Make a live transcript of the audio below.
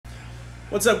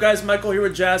What's up, guys? Michael here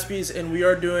with Jaspys, and we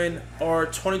are doing our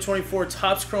 2024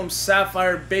 Topps Chrome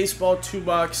Sapphire Baseball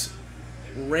 2-box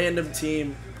random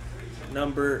team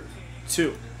number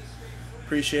 2.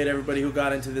 Appreciate everybody who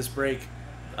got into this break.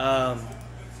 I've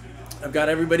got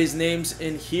everybody's names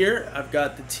in here. I've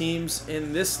got the teams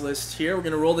in this list here. We're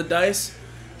going to roll the dice,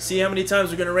 see how many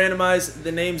times we're going to randomize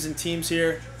the names and teams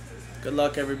here. Good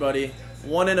luck, everybody.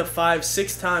 1 in a 5,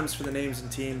 6 times for the names and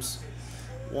teams.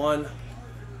 1,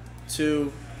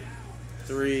 2,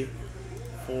 3,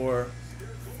 4,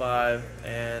 5,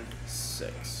 and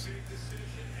 6.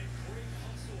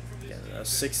 Again,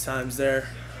 6 times there.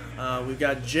 We've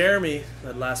got Jeremy,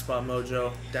 that last spot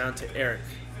mojo, down to Eric.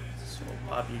 So we'll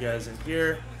pop you guys in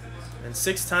here. And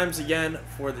 6 times again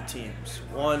for the teams.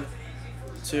 1,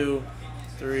 2,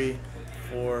 3,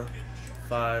 4,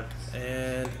 5,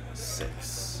 and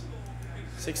 6.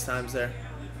 6 times there.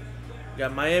 We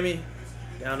got Miami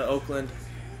down to Oakland.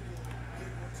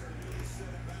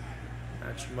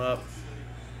 Match them up.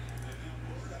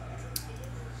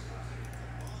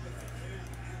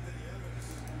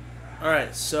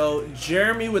 Alright, so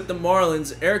Jeremy with the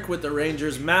Marlins, Eric with the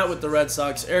Rangers, Matt with the Red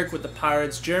Sox, Eric with the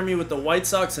Pirates, Jeremy with the White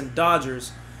Sox and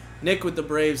Dodgers, Nick with the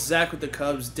Braves, Zach with the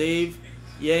Cubs, Dave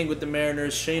Yang with the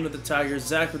Mariners, Shane with the Tigers,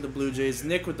 Zach with the Blue Jays,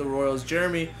 Nick with the Royals,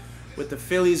 Jeremy with the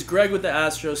Phillies, Greg with the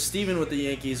Astros, Steven with the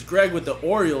Yankees, Greg with the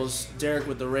Orioles, Derek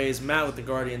with the Rays, Matt with the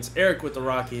Guardians, Eric with the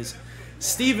Rockies,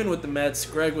 Steven with the Mets,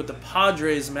 Greg with the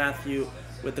Padres, Matthew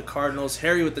with the Cardinals,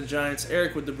 Harry with the Giants,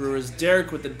 Eric with the Brewers,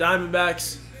 Derek with the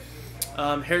Diamondbacks,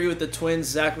 Harry with the Twins,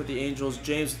 Zach with the Angels,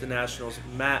 James with the Nationals,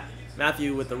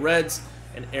 Matthew with the Reds,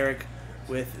 and Eric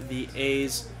with the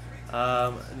A's.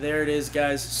 There it is,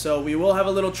 guys. So we will have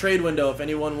a little trade window if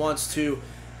anyone wants to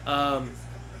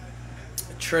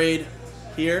trade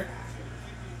here.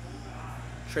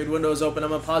 Trade window is open. I'm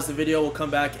going to pause the video. We'll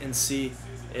come back and see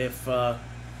if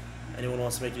anyone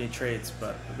wants to make any trades,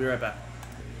 but we'll be right back.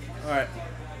 Alright.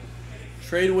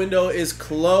 Trade window is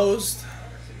closed.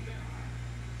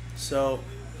 So,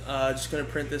 just going to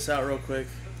print this out real quick.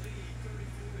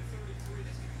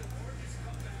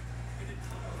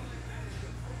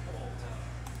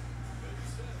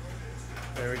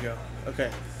 There we go. Okay,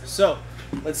 so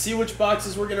let's see which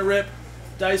boxes we're going to rip.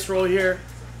 Dice roll here.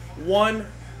 1,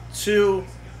 2,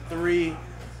 3,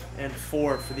 and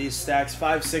 4 for these stacks.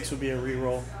 5, 6 would be a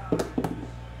re-roll.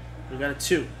 We got a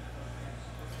 2.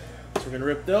 So we're going to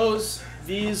rip those.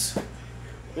 These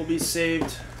will be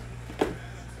saved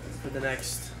for the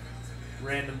next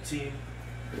random team.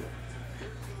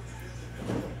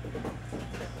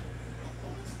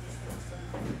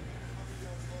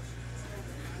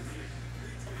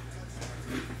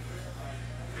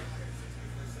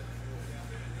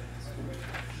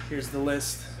 Here's the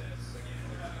list.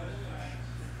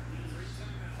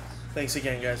 Thanks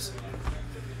again, guys.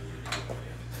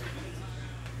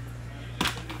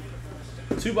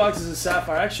 2 boxes of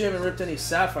Sapphire. I actually haven't ripped any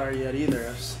Sapphire yet either.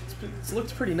 It's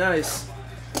looked pretty nice.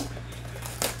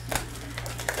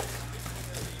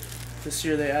 This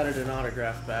year they added an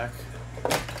autograph back.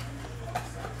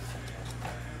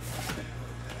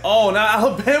 Oh, now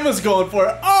Alabama's going for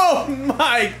it. Oh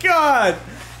my God!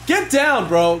 Get down,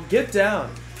 bro. Get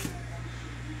down.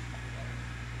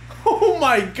 Oh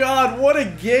my God, what a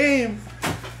game.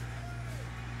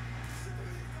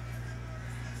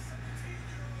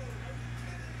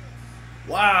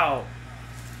 Wow.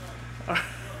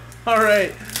 All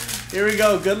right, here we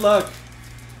go. Good luck.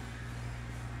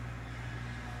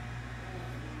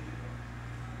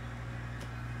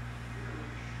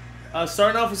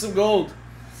 Starting off with some gold.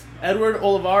 Edward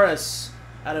Olivares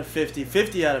out of 50.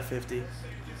 50 out of 50.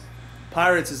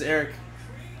 Pirates is Eric.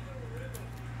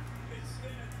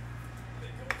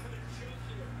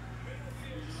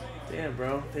 Damn,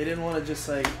 bro. They didn't want to just,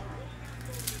 like,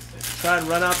 try and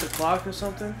run out the clock or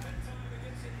something?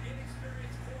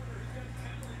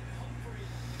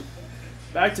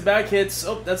 Back-to-back hits.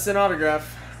 Oh, that's an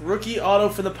autograph. Rookie auto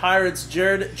for the Pirates,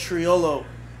 Jared Triolo.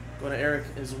 Going to Eric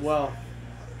as well.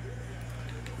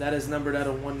 That is numbered out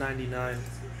of 199.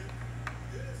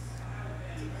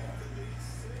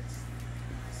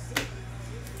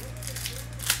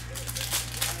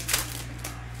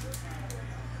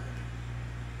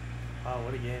 Wow,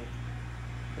 what a game.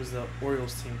 There's the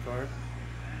Orioles team card.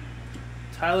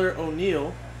 Tyler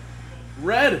O'Neill.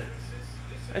 Red!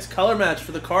 Nice color match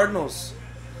for the Cardinals.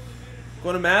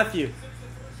 Going to Matthew.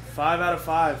 5 out of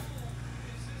 5.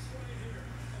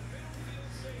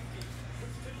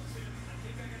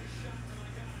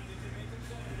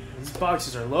 These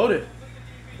boxes are loaded.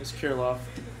 There's Kirilloff.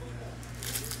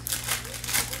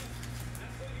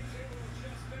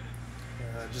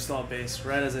 Just all base.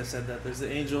 Right as I said that. There's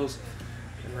the Angels.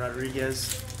 and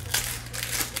Rodriguez.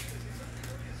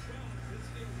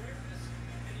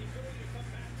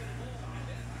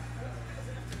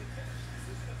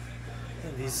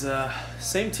 And these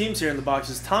same teams here in the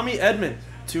boxes. Tommy Edman,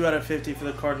 2 out of 50 for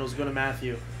the Cardinals. Go to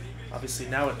Matthew. Obviously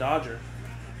now a Dodger.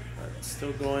 But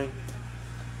still going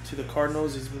to the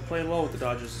Cardinals. He's been playing well with the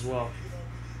Dodgers as well.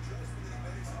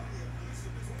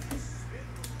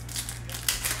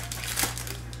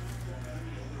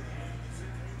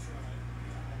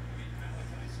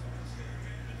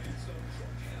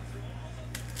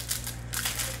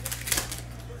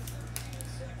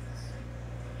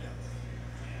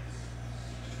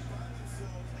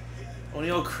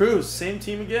 O'Neal Cruz, same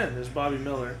team again. There's Bobby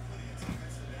Miller.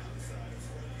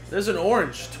 There's an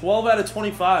orange, 12 out of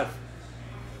 25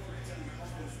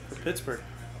 for Pittsburgh.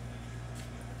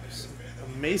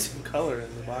 Amazing color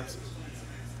in the boxes.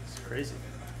 It's crazy.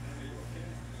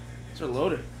 These are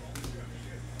loaded.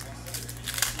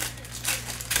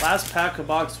 Last pack of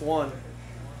box 1.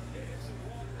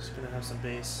 Just gonna have some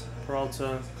base.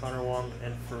 Peralta, Connor Wong,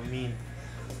 and Fermin.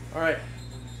 All right.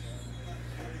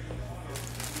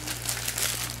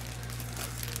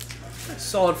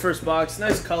 Solid first box.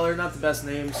 Nice color. Not the best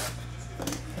names.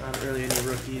 Not really any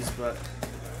rookies, but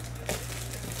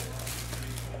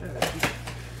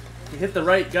you hit the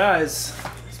right guys.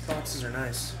 These boxes are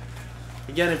nice.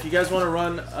 Again, if you guys want to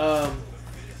run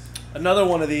another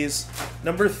one of these,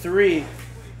 number 3,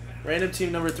 random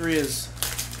team number 3 is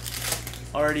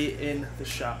already in the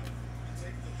shop.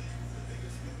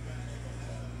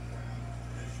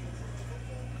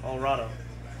 Colorado.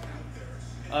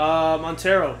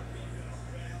 Montero.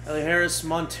 Ellie Harris,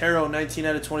 Montero, 19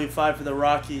 out of 25 for the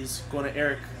Rockies. Going to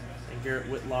Eric and Garrett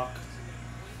Whitlock.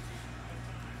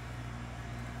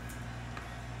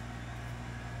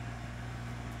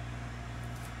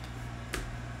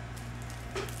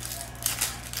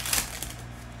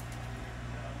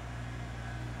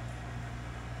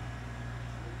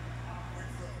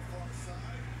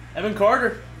 Evan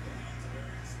Carter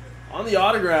on the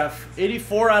autograph.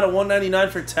 84 out of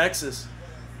 199 for Texas.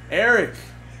 Eric.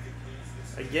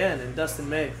 Again, and Dustin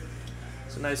May.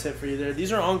 It's a nice hit for you there.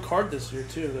 These are on card this year,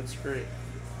 too. That's great.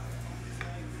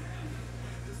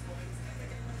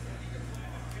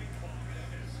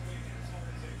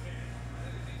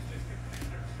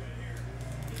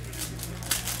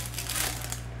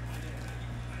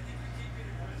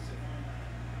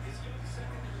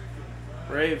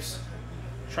 Braves.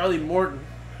 Charlie Morton.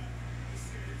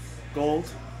 Gold.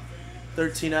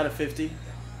 13 out of 50.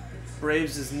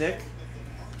 Braves is Nick.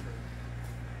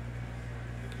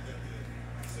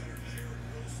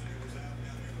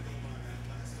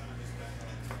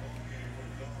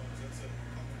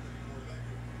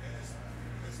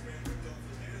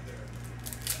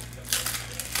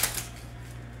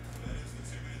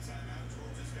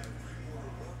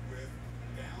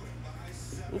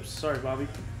 Oops, sorry, Bobby. I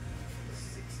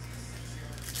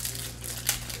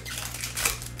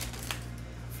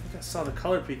think I saw the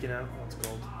color peeking out. Oh, it's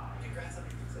gold.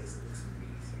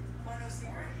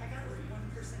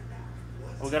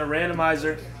 We got a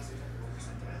randomizer.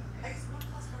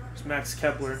 It's Max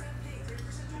Kepler.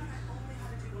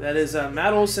 That is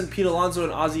Matt Olson, Pete Alonso,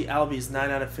 and Ozzie Albies, 9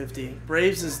 out of 50.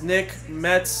 Braves is Nick.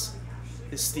 Mets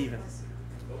is Steven.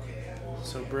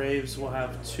 So Braves will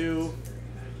have 2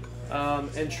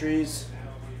 entries.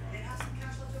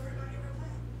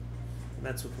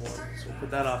 Mets with 1. So we'll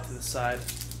put that off to the side.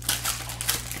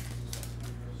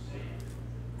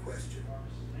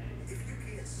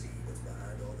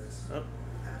 Oh,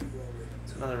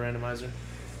 it's another randomizer.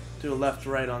 Do a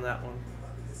left-right on that one.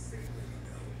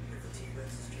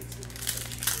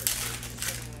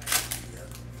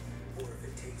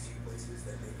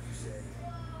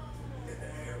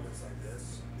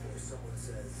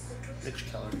 Mitch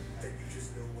Keller.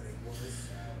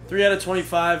 3 out of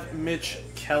 25, Mitch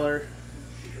Keller.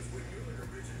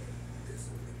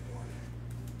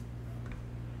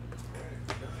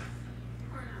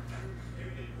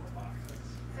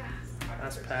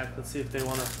 Last pack. Let's see if they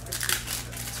want to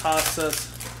toss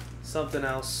us something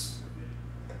else.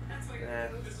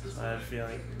 I have a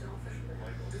feeling.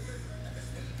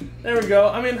 There we go.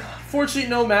 I mean, fortunately,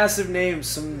 no massive names.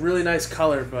 Some really nice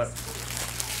color, but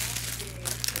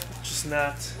just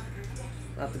not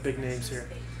the big names here.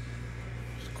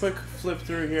 Just quick flip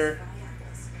through here.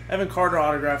 Evan Carter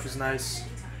autograph is nice.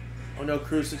 O'Neal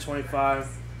Cruz to 25.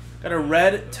 Got a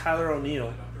red Tyler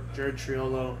O'Neill, Jared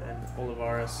Triolo, and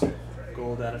Olivares.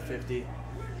 Gold out of 50.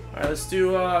 All right, let's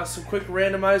do some quick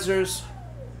randomizers.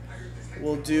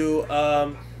 We'll do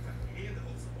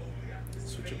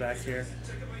switch it back here.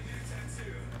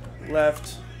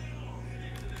 Left,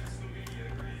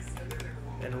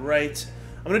 and right.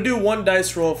 I'm going to do one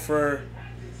dice roll for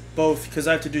both because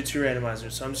I have to do 2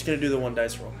 randomizers. So I'm just going to do the 1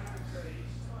 dice roll.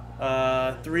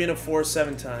 3 and a 4,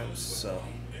 7 times. So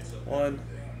 1,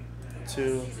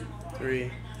 2,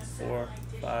 3, 4,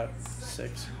 5,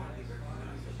 6,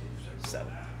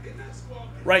 7.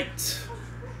 Right.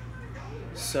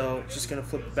 So just going to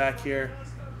flip it back here.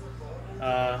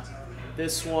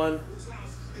 This one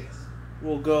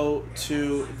will go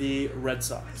to the Red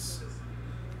Sox.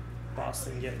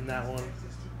 Boston getting that one.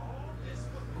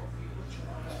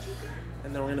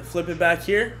 And then we're going to flip it back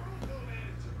here.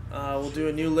 We'll do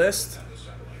a new list.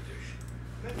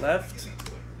 Left,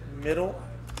 middle,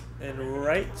 and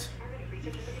right.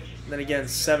 And then again,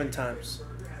 7 times.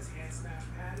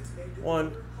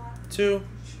 1, 2,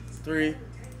 3,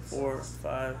 4,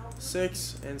 5,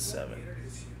 6, and 7.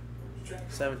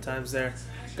 7 times there.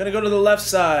 Gonna go to the left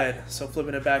side. So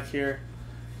flipping it back here.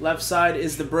 Left side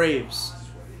is the Braves.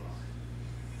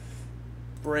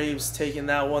 Braves taking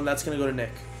that one. That's gonna go to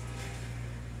Nick.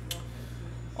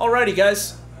 Alrighty,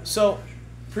 guys. So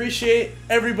appreciate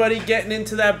everybody getting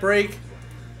into that break.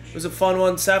 It was a fun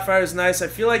one. Sapphire is nice. I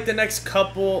feel like the next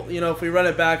couple, if we run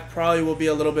it back, probably will be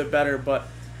a little bit better. But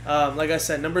like I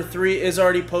said, number 3 is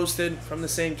already posted from the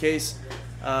same case.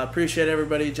 Appreciate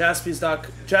everybody.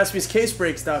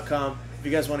 JaspysCaseBreaks.com if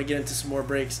you guys want to get into some more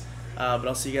breaks. But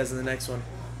I'll see you guys in the next one.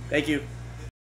 Thank you.